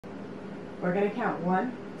We're going to count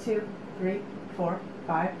 1, 2, 3, 4,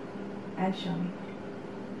 5, and show me.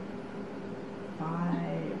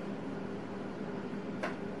 5.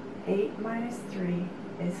 8 minus 3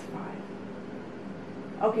 is 5.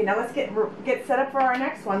 Okay, now let's get set up for our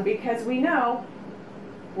next one, because we know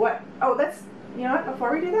what, you know what,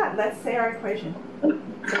 before we do that, let's say our equation.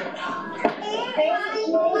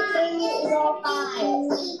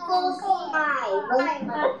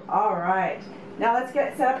 All right, now let's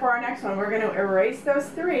get set up for our next one. We're going to erase those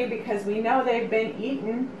 3 because we know they've been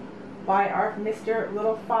eaten by our Mr.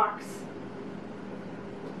 Little Fox.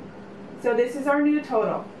 So this is our new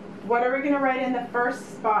total. What are we going to write in the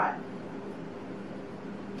first spot?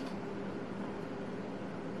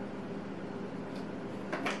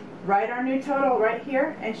 Write our new total right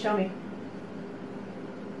here and show me.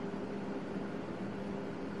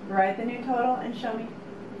 Write the new total and show me.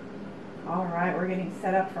 All right, we're getting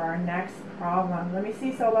set up for our next problem. Let me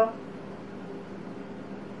see, Solo.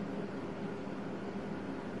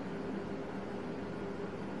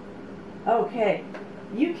 Okay,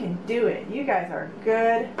 you can do it. You guys are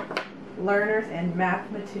good learners and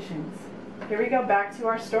mathematicians. Here we go, back to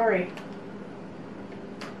our story.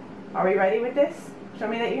 Are we ready with this? Show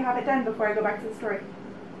me that you have it done before I go back to the story.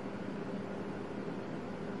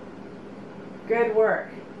 Good work.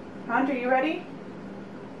 Hunter, you ready?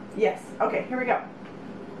 Yes. Okay, here we go.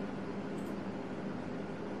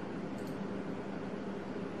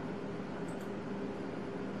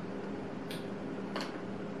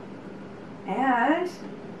 And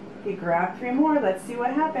he grabbed 3 more. Let's see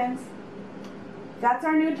what happens. That's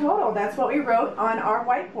our new total. That's what we wrote on our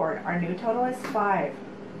whiteboard. Our new total is 5.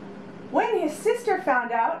 When his sister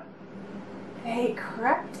found out, they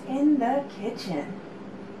crept in the kitchen.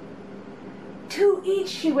 "To eat,"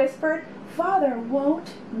 she whispered. "Father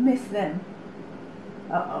won't miss them."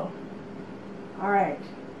 Uh-oh. All right.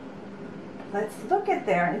 Let's look at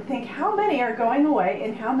there and think how many are going away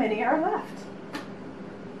and how many are left.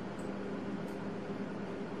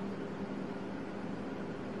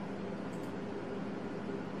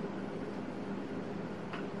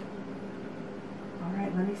 All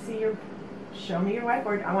right, let me see show me your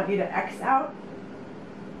whiteboard. I want you to X out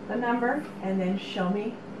the number and then show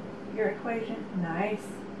me your equation. Nice.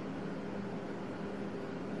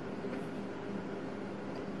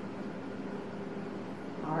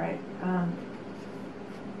 All right.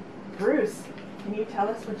 Bruce, can you tell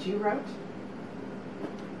us what you wrote?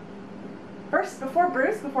 First,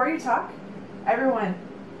 before you talk, everyone,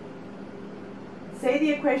 say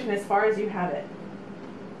the equation as far as you have it.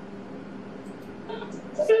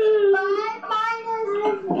 5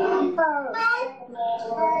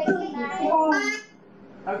 minus 4.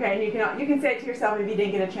 Okay, and you can say it to yourself if you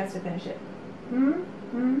didn't get a chance to finish it.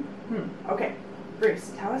 Okay,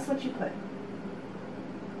 Bruce, tell us what you put.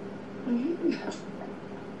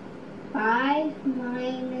 5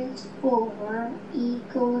 minus 4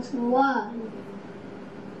 equals 1.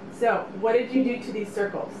 So, what did you do to these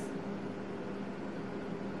circles?